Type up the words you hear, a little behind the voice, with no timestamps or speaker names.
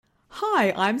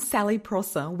Hi, I'm Sally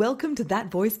Prosser. Welcome to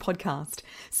That Voice podcast.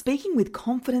 Speaking with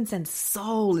confidence and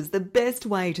soul is the best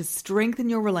way to strengthen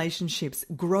your relationships,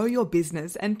 grow your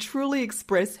business, and truly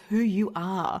express who you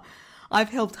are. I've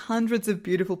helped hundreds of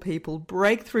beautiful people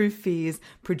break through fears,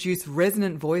 produce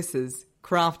resonant voices,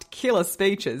 craft killer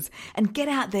speeches, and get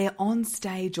out there on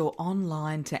stage or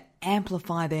online to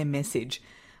amplify their message.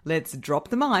 Let's drop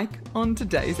the mic on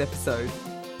today's episode.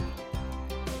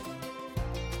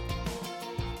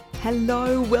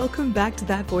 Hello, welcome back to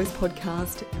That Voice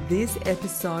podcast. This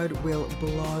episode will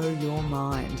blow your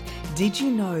mind. Did you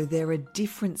know there are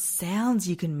different sounds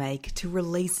you can make to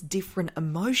release different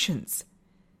emotions?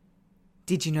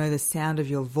 Did you know the sound of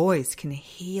your voice can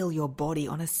heal your body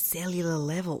on a cellular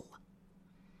level?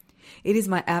 It is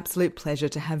my absolute pleasure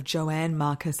to have Joanne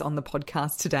Makas on the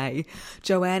podcast today.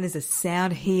 Joanne is a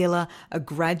sound healer, a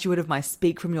graduate of my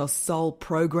Speak From Your Soul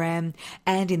program,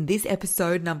 and in this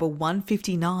episode number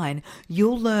 159,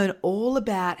 you'll learn all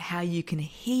about how you can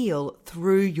heal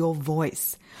through your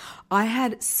voice. I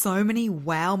had so many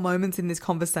wow moments in this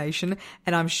conversation,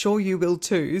 and I'm sure you will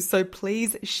too, so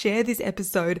please share this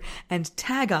episode and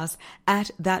tag us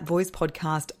at That Voice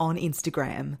Podcast on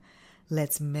Instagram.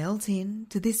 Let's melt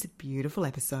into this beautiful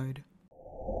episode.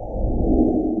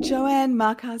 Joanne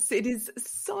Makas, it is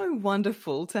so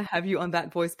wonderful to have you on That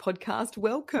Voice podcast.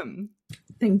 Welcome.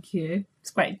 Thank you.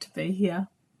 It's great to be here.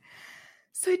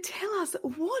 So tell us,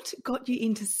 what got you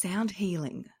into sound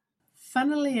healing?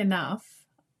 Funnily enough,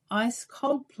 ice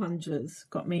cold plunges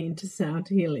got me into sound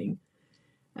healing.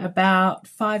 About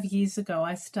 5 years ago,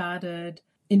 I started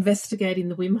investigating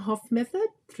the Wim Hof method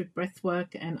through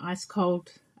breathwork and ice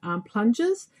cold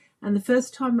plunges, and the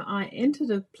first time I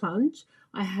entered a plunge,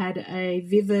 I had a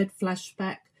vivid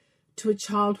flashback to a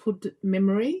childhood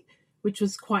memory, which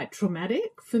was quite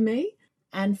traumatic for me.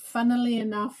 And funnily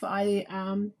enough, I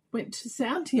went to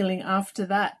sound healing after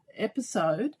that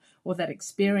episode or that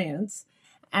experience,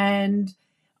 and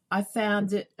I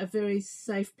found it a very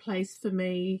safe place for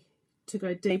me to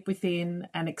go deep within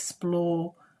and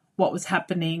explore what was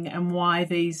happening and why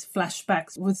these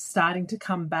flashbacks were starting to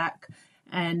come back.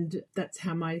 And that's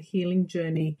how my healing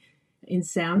journey in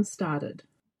sound started.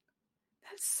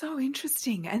 That's so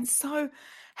interesting. And so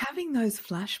having those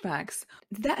flashbacks,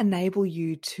 did that enable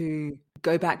you to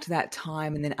go back to that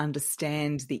time and then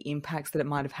understand the impacts that it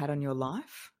might have had on your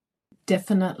life?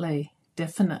 Definitely.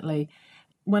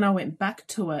 When I went back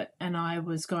to it and I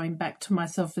was going back to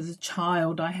myself as a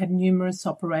child, I had numerous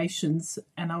operations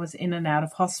and I was in and out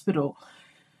of hospital.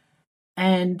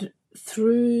 And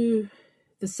through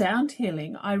the sound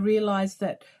healing, I realized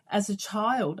that as a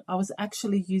child, I was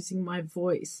actually using my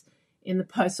voice in the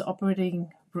post-operating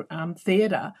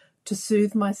theatre to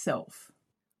soothe myself.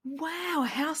 Wow,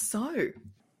 how so?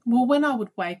 Well, when I would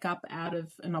wake up out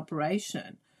of an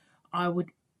operation, I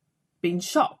would be in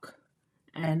shock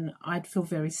and I'd feel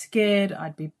very scared.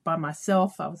 I'd be by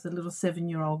myself. I was a little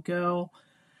 7-year-old girl,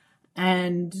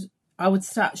 and I would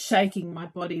start shaking my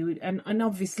body, and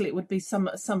obviously it would be some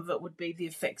of it would be the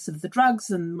effects of the drugs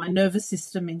and my nervous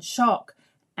system in shock.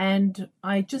 And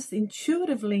I just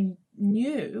intuitively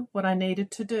knew what I needed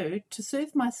to do to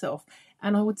soothe myself.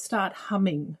 And I would start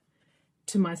humming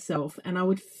to myself and I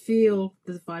would feel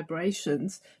the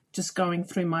vibrations just going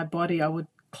through my body. I would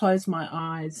close my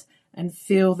eyes and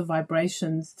feel the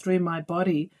vibrations through my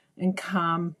body and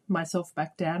calm myself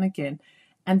back down again.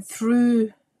 And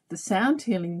through the sound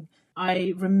healing,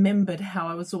 I remembered how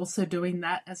I was also doing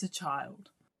that as a child.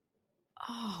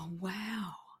 Oh,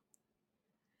 wow.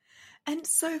 And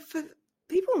so for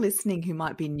people listening who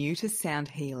might be new to sound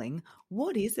healing,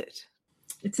 what is it?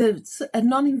 It's a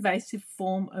non-invasive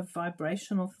form of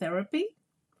vibrational therapy,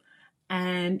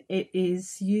 and it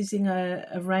is using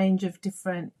a range of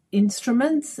different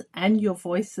instruments and your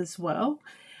voice as well.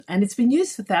 And it's been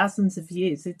used for thousands of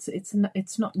years.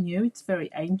 It's not new. It's very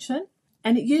ancient.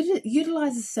 And it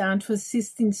utilizes sound to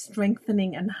assist in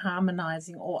strengthening and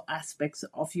harmonizing all aspects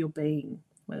of your being,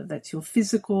 whether that's your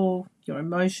physical, your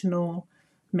emotional,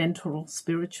 mental, or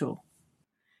spiritual.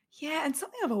 Yeah, and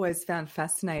something I've always found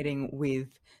fascinating with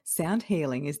sound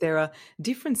healing is there are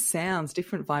different sounds,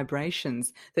 different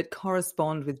vibrations that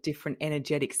correspond with different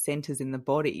energetic centers in the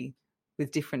body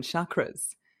with different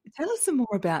chakras. Tell us some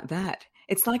more about that.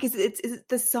 It's like, is it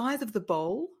the size of the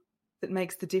bowl that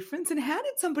makes the difference? And how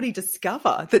did somebody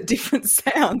discover that different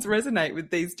sounds resonate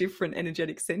with these different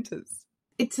energetic centers?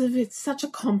 It's such a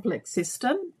complex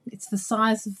system. It's the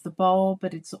size of the bowl,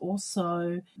 but it's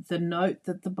also the note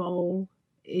that the bowl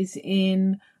is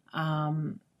in.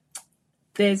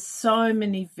 There's so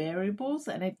many variables,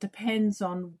 and it depends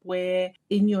on where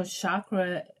in your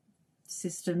chakra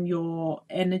system your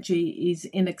energy is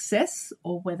in excess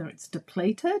or whether it's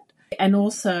depleted. And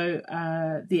also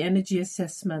the energy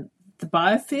assessment, the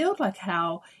biofield, like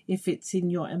how if it's in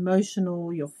your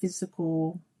emotional, your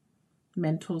physical,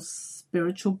 mental,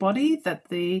 spiritual body, that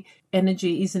the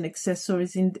energy is in excess or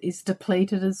is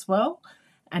depleted as well,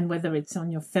 and whether it's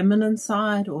on your feminine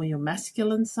side or your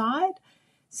masculine side.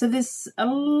 So there's a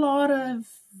lot of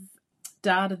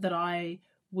data that I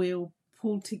will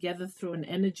pull together through an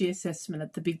energy assessment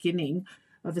at the beginning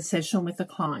of a session with a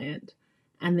client,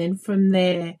 and then from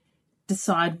there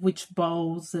decide which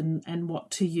bowls and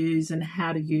what to use and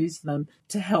how to use them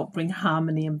to help bring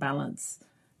harmony and balance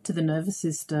to the nervous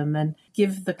system and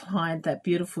give the client that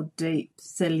beautiful deep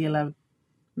cellular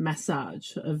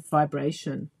massage of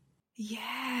vibration.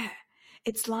 Yeah.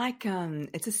 It's like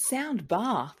it's a sound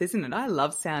bath, isn't it? I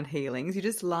love sound healings. You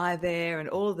just lie there and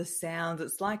all of the sounds,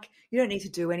 it's like you don't need to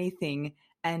do anything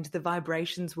and the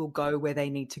vibrations will go where they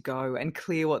need to go and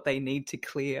clear what they need to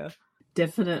clear.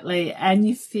 Definitely. And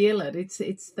you feel it.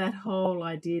 It's that whole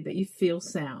idea that you feel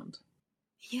sound.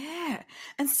 Yeah.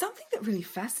 And something that really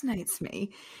fascinates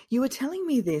me, you were telling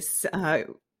me this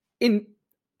in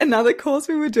another course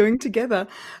we were doing together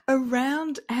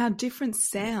around how different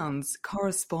sounds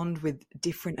correspond with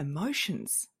different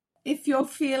emotions. If you're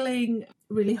feeling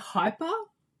really hyper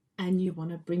and you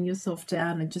want to bring yourself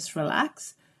down and just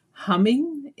relax,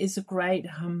 humming is a great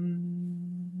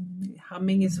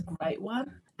humming is a great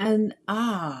one. And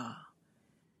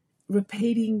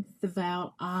repeating the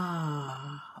vowel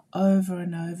over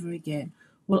and over again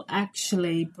will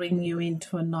actually bring you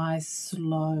into a nice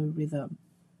slow rhythm.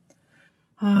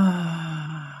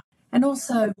 And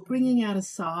also bringing out a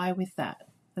sigh with that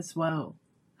as well.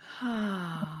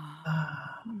 And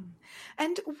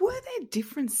were there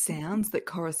different sounds that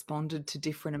corresponded to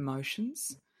different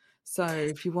emotions? So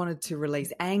if you wanted to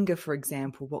release anger, for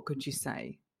example, what could you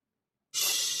say?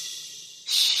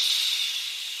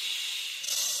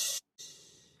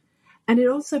 And it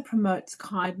also promotes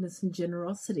kindness and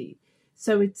generosity.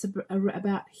 So it's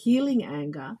about healing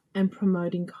anger and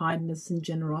promoting kindness and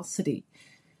generosity.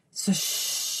 So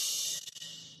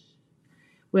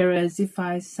whereas if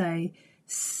I say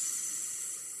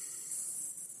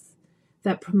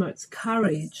that promotes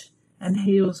courage and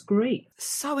heals grief.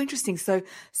 So interesting. So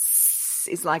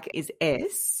is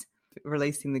S,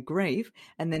 releasing the grief,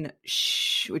 and then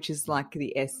sh, which is like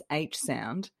the SH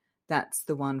sound, that's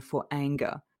the one for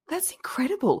anger. That's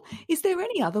incredible. Is there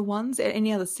any other ones,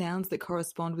 any other sounds that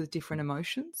correspond with different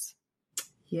emotions?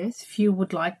 Yes, if you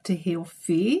would like to heal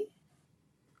fear,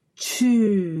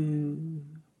 choo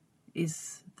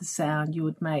is the sound you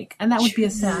would make. And that would be a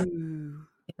sound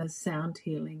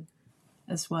healing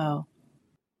as well.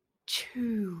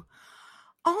 Choo.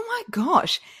 Oh my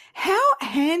gosh. How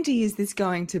handy is this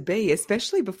going to be,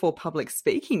 especially before public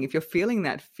speaking, if you're feeling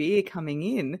that fear coming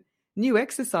in? New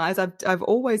exercise. I've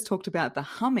always talked about the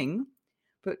humming,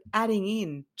 but adding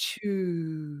in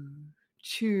choo,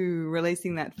 choo,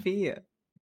 releasing that fear.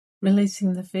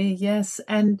 Releasing the fear, yes.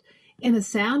 And in a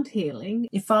sound healing,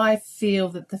 if I feel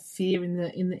that the fear in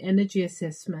the energy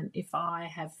assessment, if I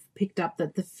have picked up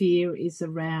that the fear is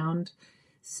around,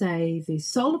 say, the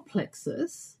solar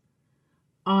plexus,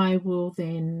 I will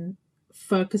then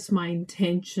focus my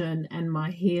intention and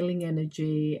my healing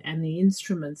energy and the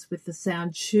instruments with the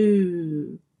sound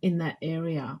choo in that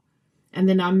area. And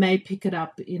then I may pick it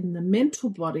up in the mental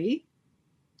body,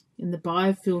 in the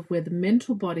biofield where the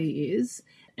mental body is,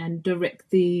 and direct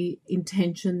the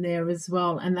intention there as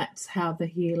well. And that's how the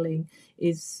healing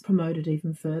is promoted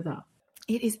even further.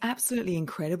 It is absolutely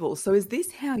incredible. So is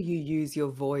this how you use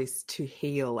your voice to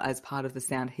heal as part of the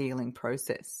sound healing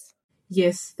process?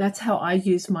 Yes, that's how I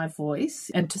use my voice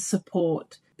and to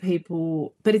support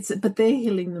people. But they're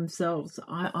healing themselves.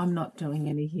 I'm not doing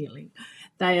any healing.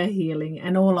 They are healing,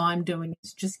 and all I'm doing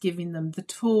is just giving them the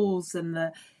tools and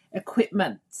the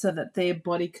equipment so that their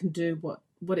body can do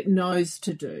what it knows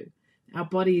to do. Our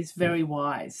body is very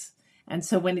wise. And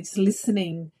so when it's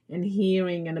listening and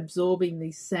hearing and absorbing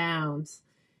these sounds,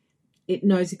 it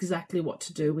knows exactly what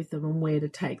to do with them and where to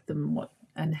take them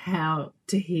and how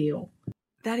to heal.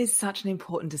 That is such an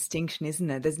important distinction,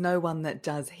 isn't it? There's no one that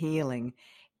does healing.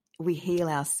 We heal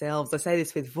ourselves. I say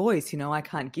this with voice, I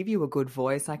can't give you a good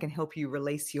voice. I can help you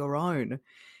release your own.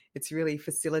 It's really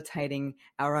facilitating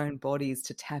our own bodies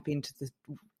to tap into the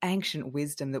ancient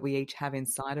wisdom that we each have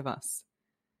inside of us.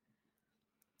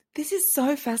 This is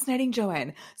so fascinating,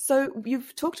 Joanne. So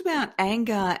you've talked about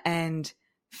anger and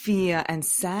fear and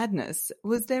sadness.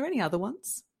 Was there any other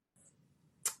ones?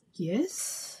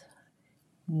 Yes.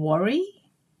 Worry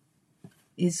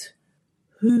is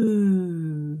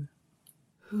who.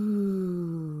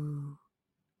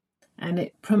 and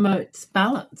it promotes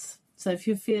balance. So if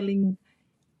you're feeling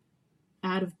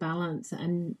out of balance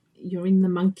and you're in the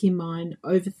monkey mind,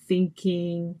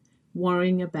 overthinking,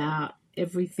 worrying about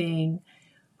everything,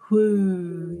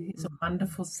 whoo is a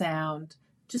wonderful sound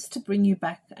just to bring you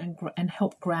back and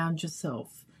help ground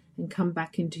yourself and come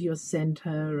back into your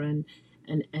center and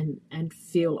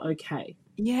feel okay.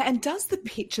 Yeah, and does the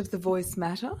pitch of the voice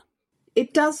matter?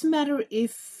 It does matter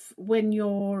if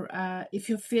you're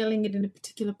feeling it in a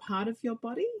particular part of your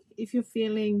body, if you're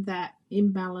feeling that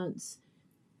imbalance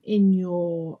in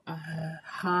your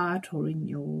heart or in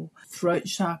your throat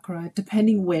chakra,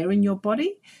 depending where in your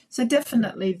body. So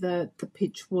definitely the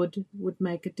pitch would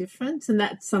make a difference, and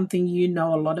that's something you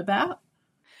know a lot about.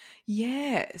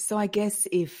 Yeah, so I guess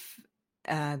if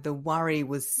the worry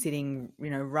was sitting,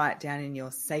 right down in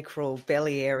your sacral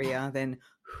belly area, then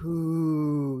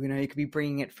whoo, you could be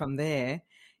bringing it from there.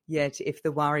 Yet if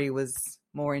the worry was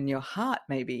more in your heart,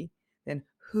 maybe, then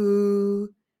whoo.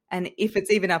 And if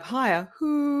it's even up higher,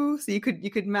 whoo. So you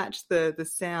could match the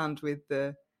sound with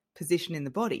the position in the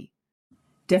body.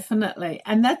 Definitely.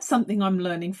 And that's something I'm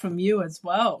learning from you as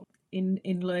well, in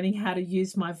learning how to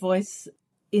use my voice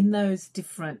in those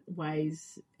different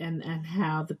ways and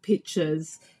how the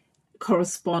pitches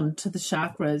correspond to the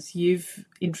chakras. You've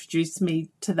introduced me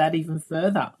to that even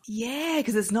further. Yeah,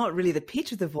 because it's not really the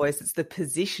pitch of the voice, it's the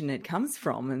position it comes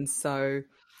from. And so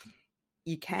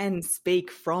you can speak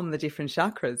from the different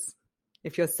chakras.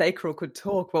 If your sacral could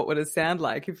talk, what would it sound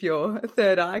like? If your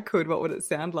third eye could, what would it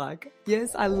sound like?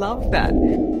 Yes, I love that.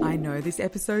 I know this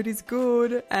episode is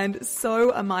good, and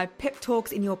so are my pep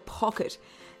talks in your pocket.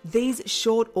 These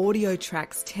short audio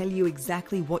tracks tell you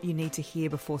exactly what you need to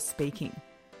hear before speaking.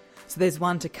 So there's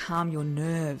one to calm your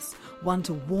nerves, one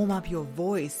to warm up your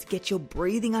voice, get your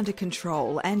breathing under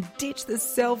control, and ditch the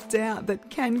self-doubt that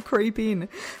can creep in.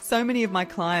 So many of my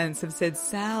clients have said,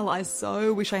 Sal, I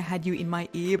so wish I had you in my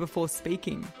ear before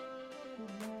speaking.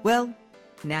 Well,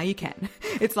 now you can.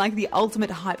 It's like the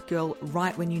ultimate hype girl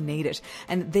right when you need it.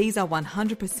 And these are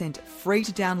 100% free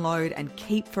to download and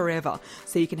keep forever,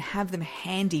 so you can have them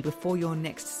handy before your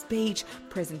next speech,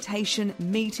 presentation,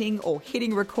 meeting, or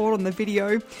hitting record on the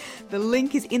video. The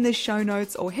link is in the show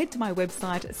notes, or head to my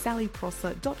website,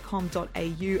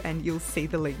 sallyprosser.com.au, and you'll see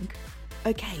the link.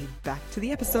 Okay, back to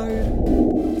the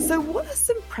episode. So what are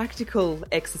some practical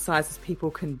exercises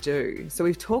people can do? So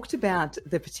we've talked about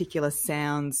the particular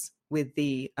sounds with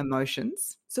the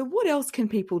emotions. So what else can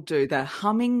people do? The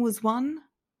humming was one.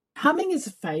 Humming is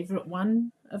a favourite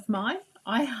one of mine.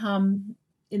 I hum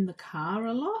in the car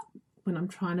a lot when I'm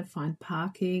trying to find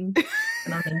parking,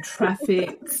 when I'm in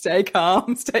traffic. Stay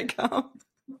calm, stay calm.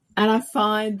 And I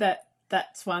find that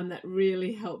that's one that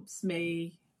really helps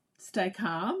me stay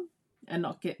calm and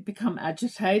not become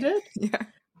agitated. Yeah.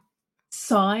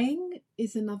 Sighing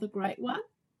is another great one.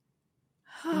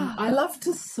 I love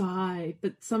to sigh,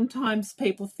 but sometimes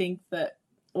people think that,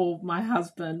 or my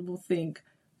husband will think,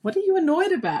 what are you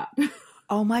annoyed about?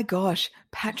 Oh my gosh,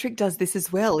 Patrick does this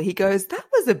as well. He goes, that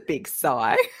was a big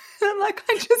sigh. I'm like,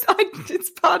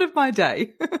 it's part of my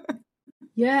day.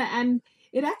 Yeah, and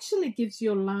it actually gives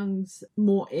your lungs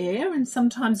more air, and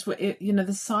sometimes,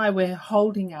 the sigh, we're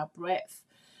holding our breath.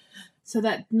 So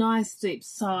that nice deep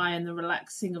sigh and the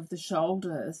relaxing of the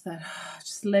shoulders, that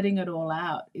just letting it all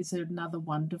out, is another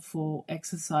wonderful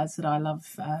exercise that I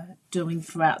love doing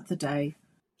throughout the day.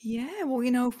 Yeah, well,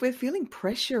 if we're feeling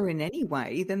pressure in any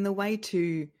way, then the way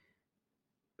to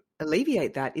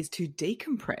alleviate that is to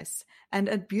decompress. And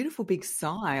a beautiful big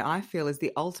sigh, I feel, is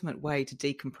the ultimate way to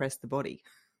decompress the body.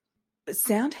 But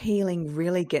sound healing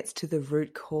really gets to the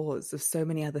root cause of so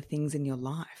many other things in your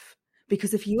life.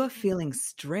 Because if you are feeling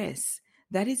stress,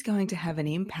 that is going to have an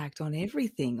impact on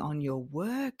everything, on your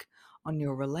work, on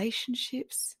your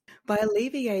relationships. By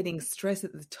alleviating stress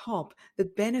at the top, the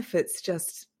benefits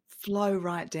just flow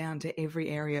right down to every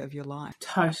area of your life.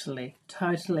 Totally,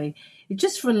 totally. It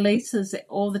just releases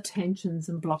all the tensions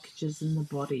and blockages in the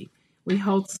body. We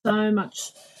hold so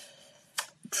much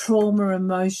trauma,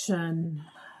 emotion,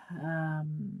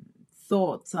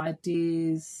 thoughts,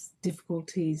 ideas,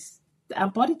 difficulties. Our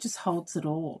body just holds it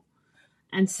all.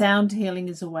 And sound healing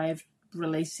is a way of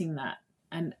releasing that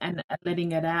and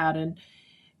letting it out. And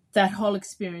that whole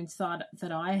experience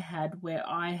that I had, where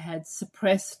I had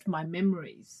suppressed my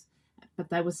memories, but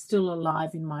they were still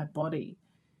alive in my body.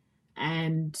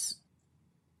 And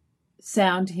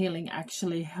sound healing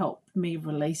actually helped me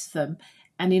release them,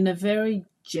 and in a very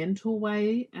gentle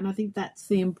way. And I think that's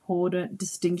the important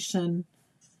distinction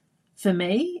for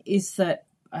me, is that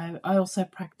I also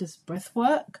practice breath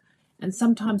work, and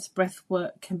sometimes breath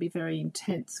work can be very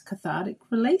intense, cathartic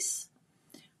release,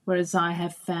 Whereas I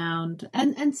have found,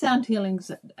 and sound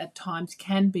healings at times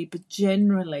can be, but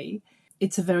generally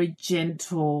it's a very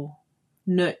gentle,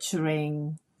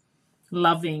 nurturing,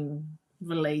 loving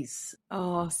release.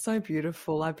 Oh, so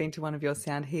beautiful. I've been to one of your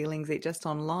sound healings, it just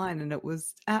online, and it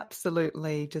was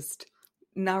absolutely just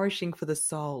nourishing for the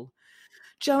soul.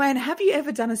 Joanne, have you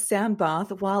ever done a sound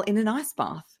bath while in an ice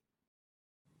bath?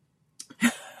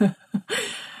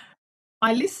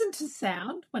 I listen to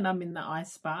sound when I'm in the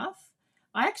ice bath.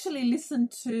 I actually listen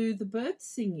to the birds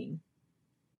singing.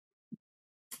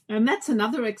 And that's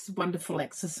another wonderful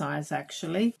exercise,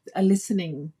 actually,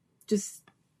 listening, just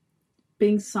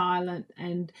being silent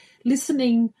and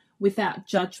listening without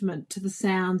judgment to the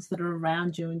sounds that are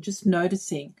around you and just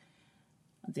noticing.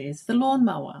 There's the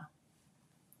lawnmower.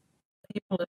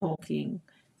 People are talking.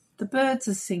 The birds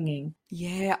are singing.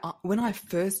 Yeah, when I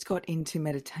first got into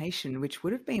meditation, which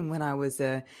would have been when I was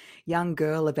a young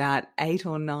girl, about 8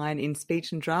 or 9, in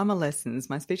speech and drama lessons,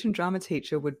 my speech and drama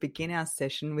teacher would begin our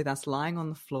session with us lying on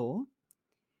the floor.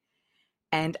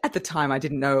 And at the time, I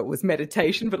didn't know it was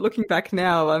meditation, but looking back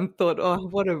now, I thought, oh,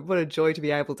 what a joy to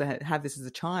be able to have this as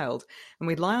a child. And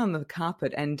we'd lie on the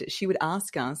carpet, and she would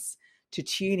ask us to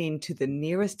tune in to the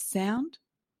nearest sound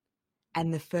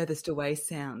and the furthest away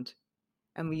sound.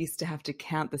 And we used to have to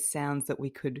count the sounds that we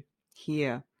could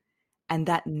hear. And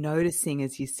that noticing,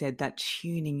 as you said, that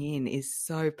tuning in is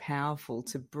so powerful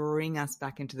to bring us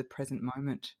back into the present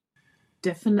moment.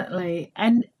 Definitely.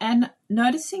 And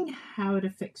noticing how it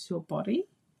affects your body,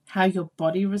 how your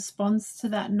body responds to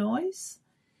that noise,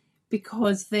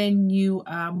 because then you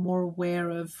are more aware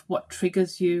of what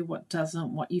triggers you, what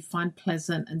doesn't, what you find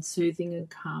pleasant and soothing and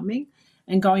calming,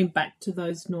 and going back to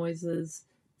those noises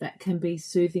that can be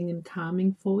soothing and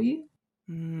calming for you.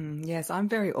 Yes, I'm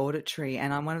very auditory,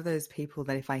 and I'm one of those people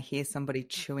that if I hear somebody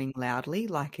chewing loudly,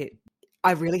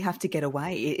 I really have to get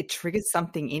away. It triggers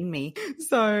something in me.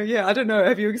 So, yeah, I don't know.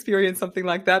 Have you experienced something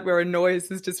like that where a noise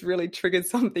has just really triggered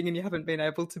something and you haven't been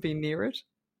able to be near it?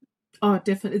 Oh,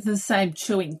 definitely. It's the same.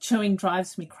 Chewing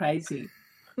drives me crazy.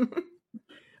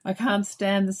 I can't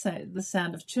stand the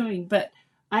sound of chewing, but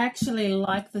I actually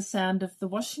like the sound of the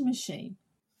washing machine.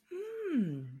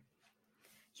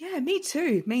 Yeah, me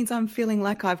too. It means I'm feeling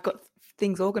like I've got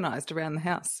things organised around the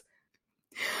house.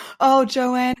 Oh,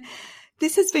 Joanne,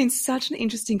 this has been such an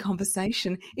interesting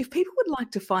conversation. If people would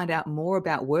like to find out more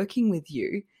about working with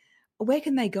you, where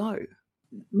can they go?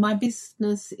 My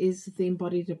business is The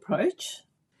Embodied Approach,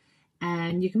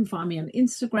 and you can find me on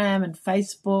Instagram and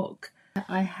Facebook.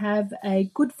 I have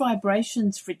a good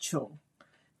vibrations ritual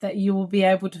that you will be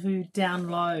able to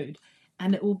download,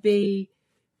 and it will be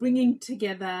bringing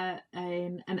together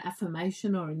an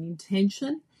affirmation or an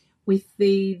intention with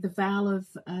the vow of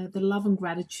the love and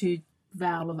gratitude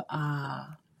vow of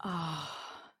ah.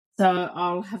 So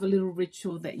I'll have a little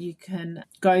ritual that you can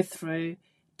go through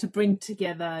to bring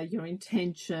together your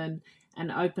intention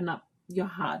and open up your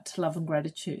heart to love and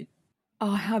gratitude.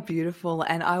 Oh, how beautiful.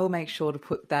 And I will make sure to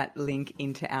put that link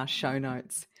into our show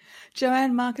notes.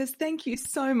 Joanne, Makas, thank you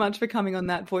so much for coming on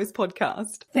That Voice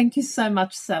podcast. Thank you so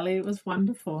much, Sally. It was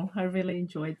wonderful. I really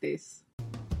enjoyed this.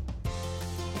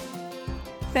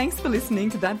 Thanks for listening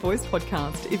to That Voice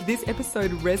podcast. If this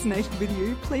episode resonated with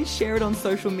you, please share it on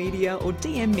social media or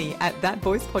DM me at That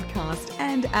Voice podcast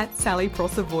and at Sally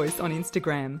Prosser Voice on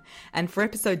Instagram. And for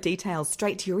episode details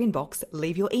straight to your inbox,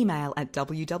 leave your email at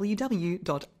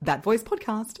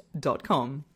www.thatvoicepodcast.com.